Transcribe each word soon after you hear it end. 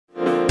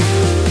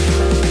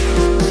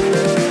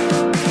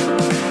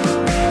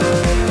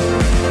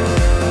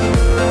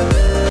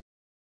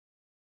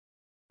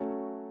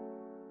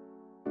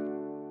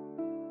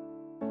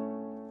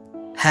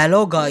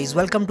Hello guys,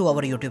 welcome to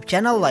our YouTube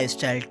channel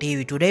Lifestyle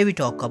TV. Today we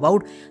talk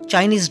about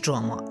Chinese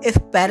drama If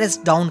Paris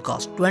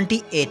Downcast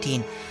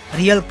 2018,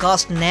 real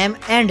cast, name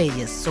and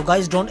ages. So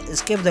guys, don't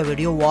skip the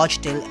video, watch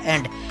till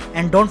end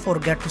and don't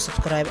forget to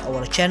subscribe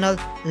our channel.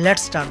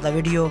 Let's start the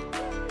video.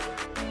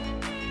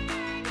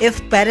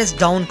 If Paris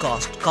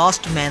Downcast,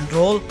 cast main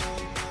role.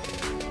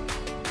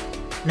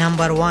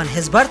 Number 1.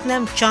 His birth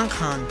name Chang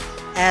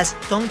as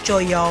Tong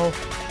Yao.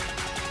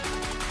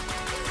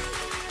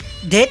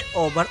 Date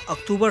of birth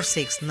October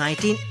 6,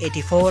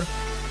 1984.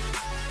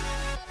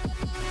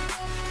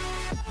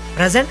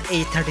 Present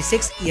age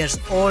 36 years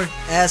old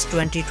as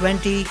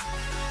 2020.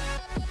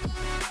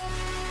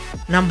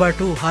 Number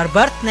 2. Her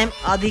birth name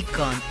Adi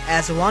Khan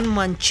as Wan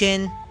Man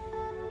Chen.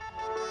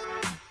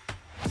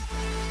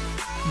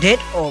 Date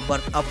of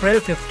birth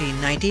April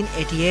 15,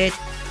 1988.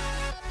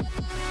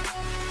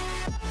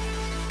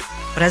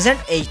 Present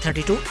age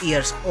 32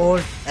 years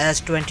old as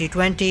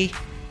 2020.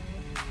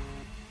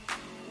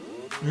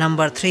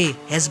 Number 3.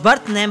 His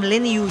birth name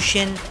Lin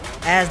Yushin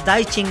as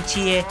Dai Ching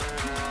Chie.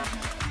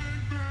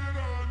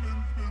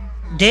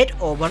 Date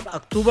of birth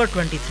October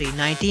 23,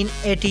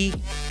 1980.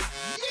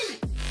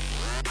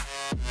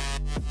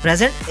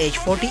 Present age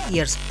 40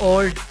 years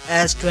old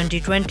as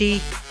 2020.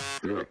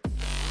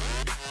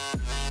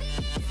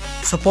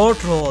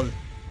 Support role.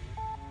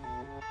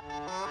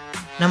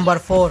 Number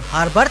 4.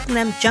 Her birth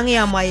name Chang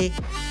Yamai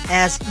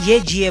as Ye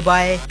Jie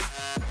Bai.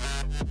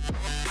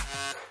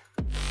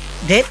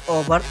 Date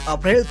of birth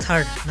April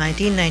 3rd,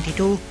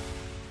 1992.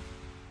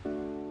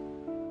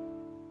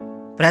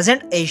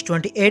 Present age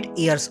 28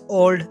 years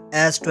old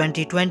as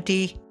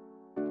 2020.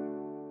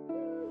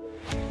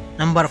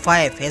 Number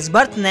 5. His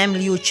birth name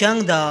Liu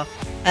Changda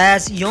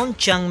as Yon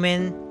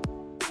Changmin.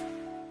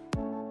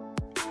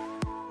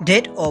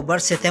 Date of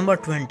birth September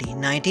 20,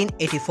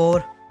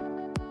 1984.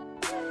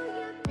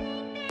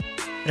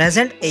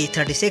 Present age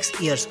 36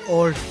 years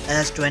old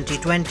as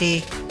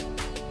 2020.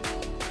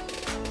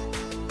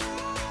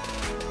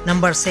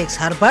 Number 6.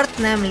 Her birth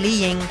name Li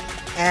Ying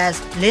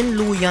as Lin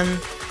Luyan.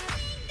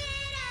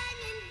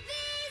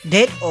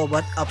 Date of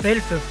birth April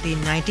 15,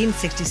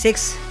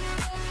 1966.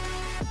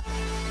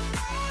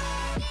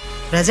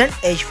 Present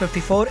age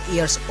 54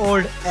 years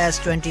old as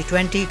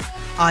 2020.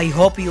 I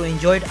hope you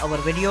enjoyed our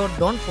video.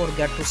 Don't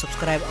forget to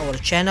subscribe our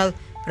channel.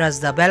 Press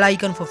the bell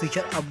icon for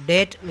future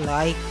update.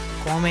 Like,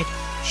 comment,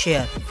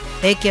 share.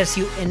 Take care.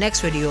 See you in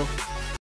next video.